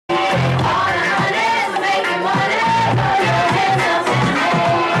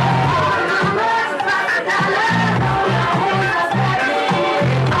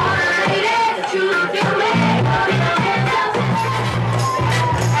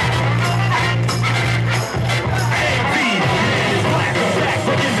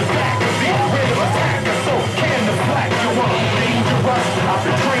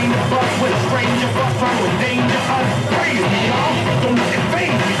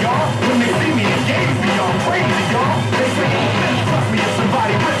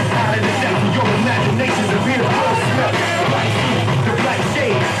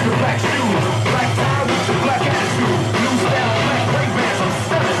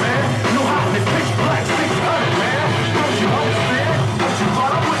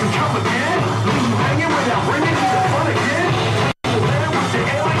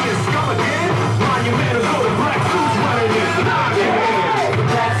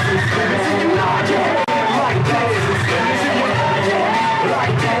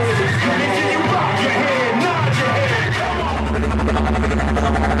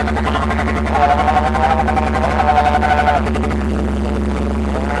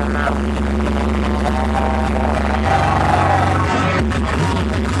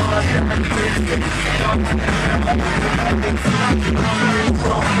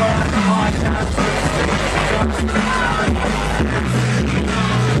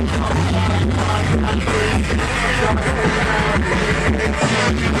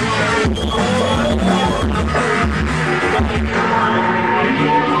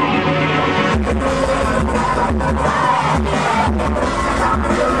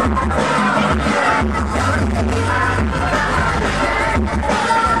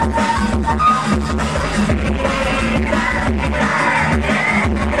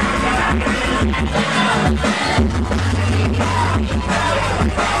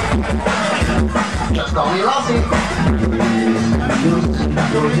Just call me Lassie.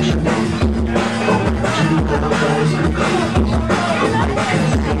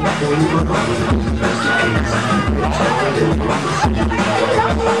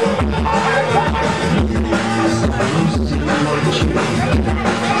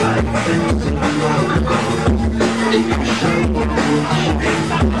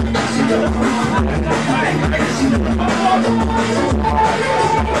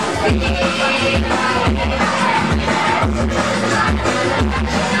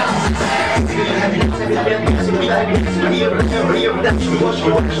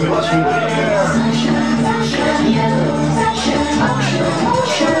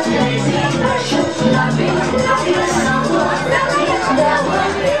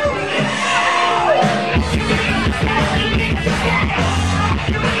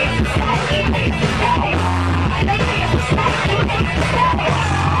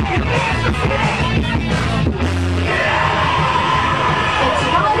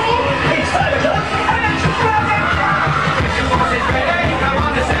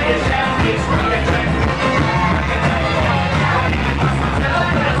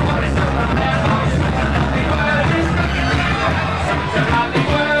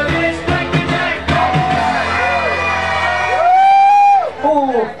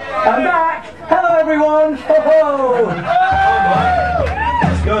 I'm back! Hello everyone!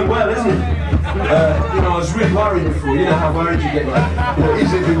 It's going well, isn't it? You know, I was really worried before. You know how worried you get, like, you know,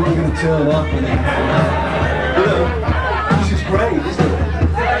 is everyone going to turn up? And you know, this is great, isn't it?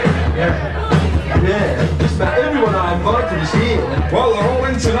 Yeah, just about everyone I invited is here. Well, they're all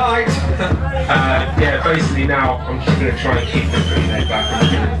in tonight. Yeah, basically now I'm just going to try and keep them pretty laid back and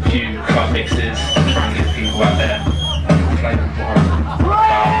do a few club mixes, try and get people out there, play them for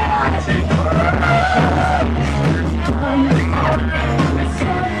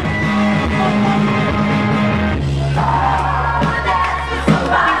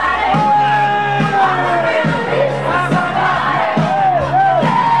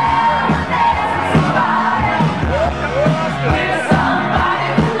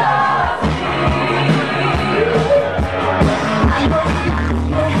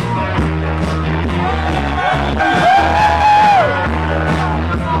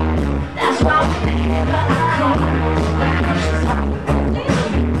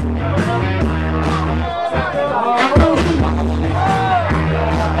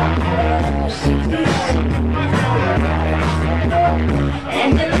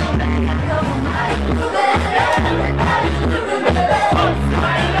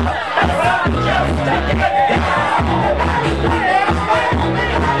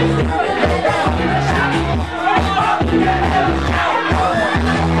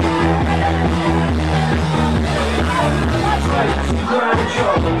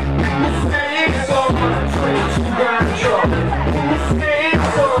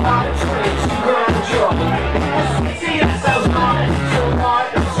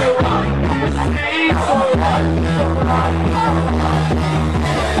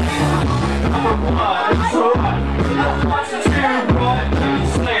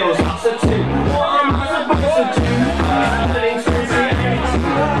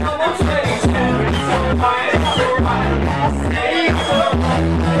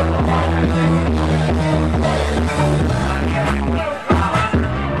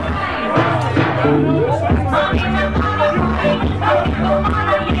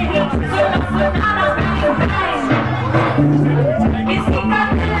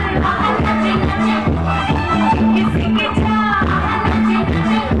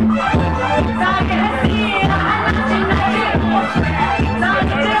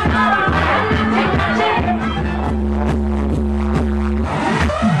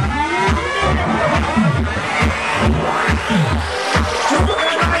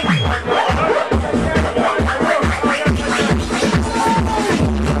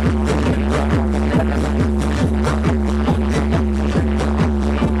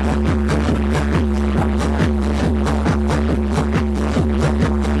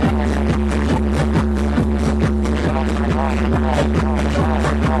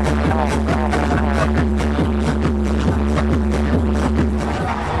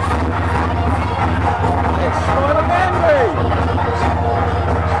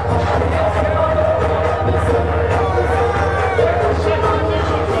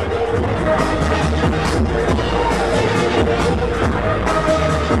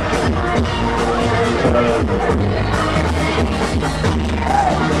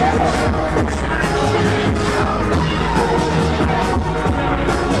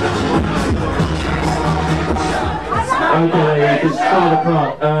Okay, it's 5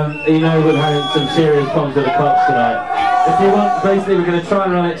 o'clock. You know we're having some serious problems with the cops tonight. If you want, basically we're going to try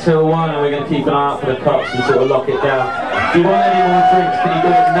and run it till 1 and we're going to keep an eye out for the cops and sort of lock it down. If you want any more drinks, can you do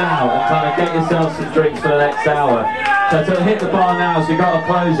it now and kind of get yourself some drinks for the next hour? So to hit the bar now, so you've got to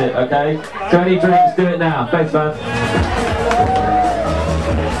close it, okay? So any drinks, do it now. Thanks, man.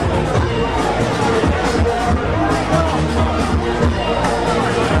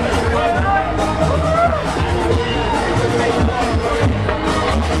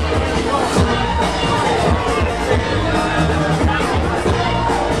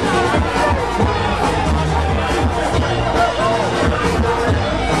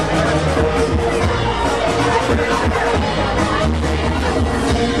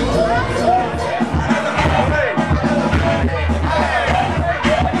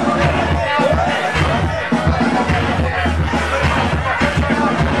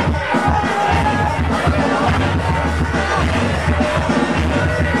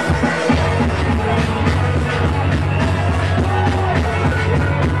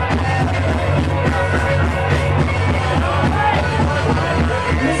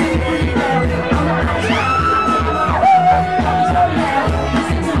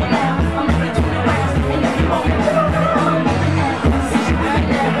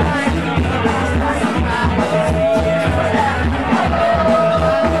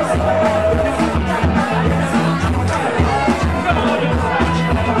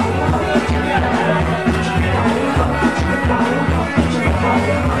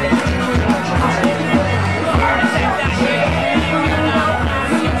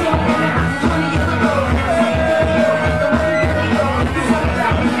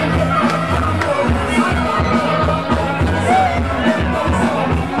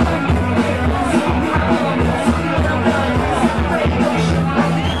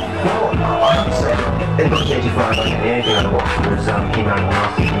 Anything I watched was He-Man and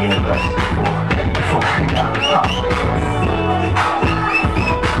Masters of the Universe before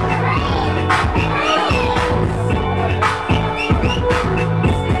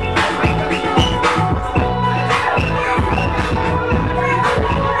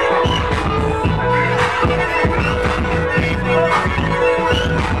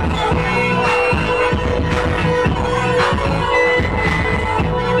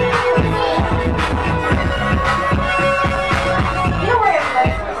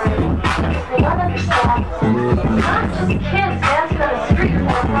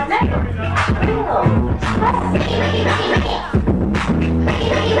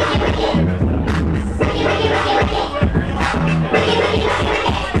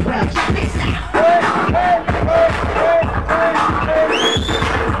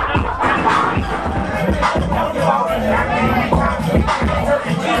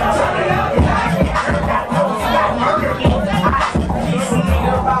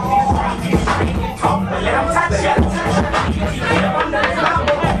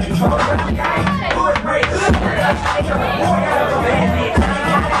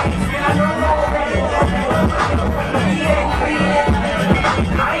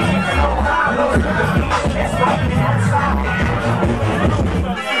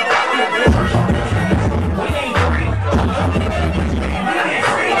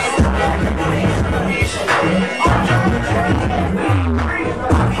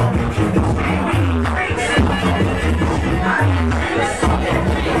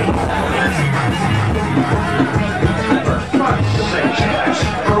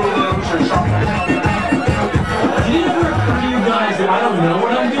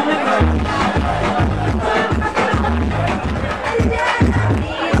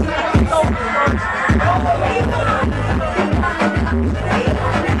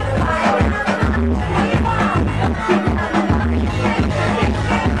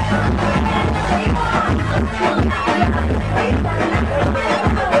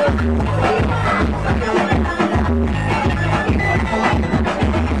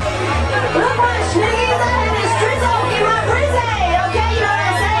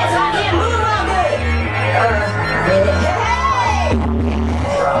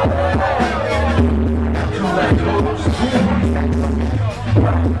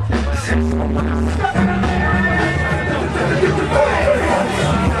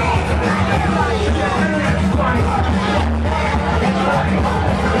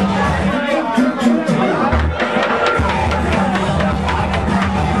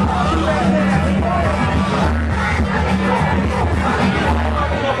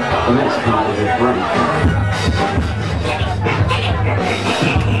The next part is a break.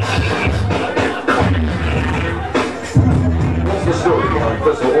 What's the story behind,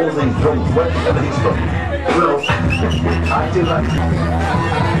 first of all things drums, when everything's fun? Well, I do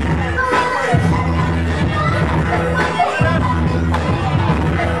like